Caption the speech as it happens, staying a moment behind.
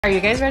Are you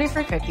guys ready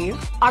for cookies?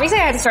 Obviously,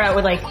 I had to start out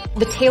with like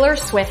the Taylor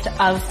Swift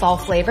of fall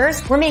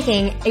flavors. We're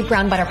making a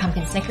brown butter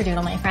pumpkin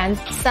snickerdoodle, my friends.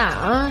 So,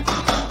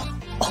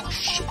 oh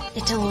shoot,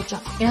 it did a little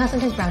jump. You know how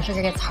sometimes brown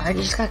sugar gets hard?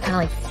 You just gotta kind of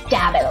like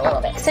stab it a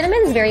little bit.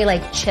 Cinnamon's very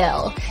like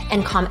chill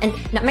and calm, and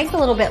nutmeg's a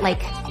little bit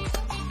like,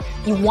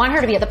 you want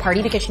her to be at the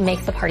party because she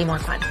makes the party more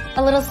fun.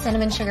 A little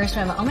cinnamon sugar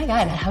swim. Oh my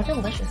god, how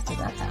delicious does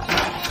that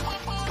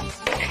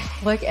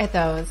sound? Look at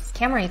those.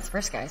 Camera eats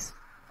first, guys.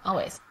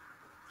 Always.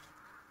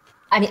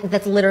 I mean,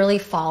 that's literally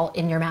fall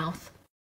in your mouth.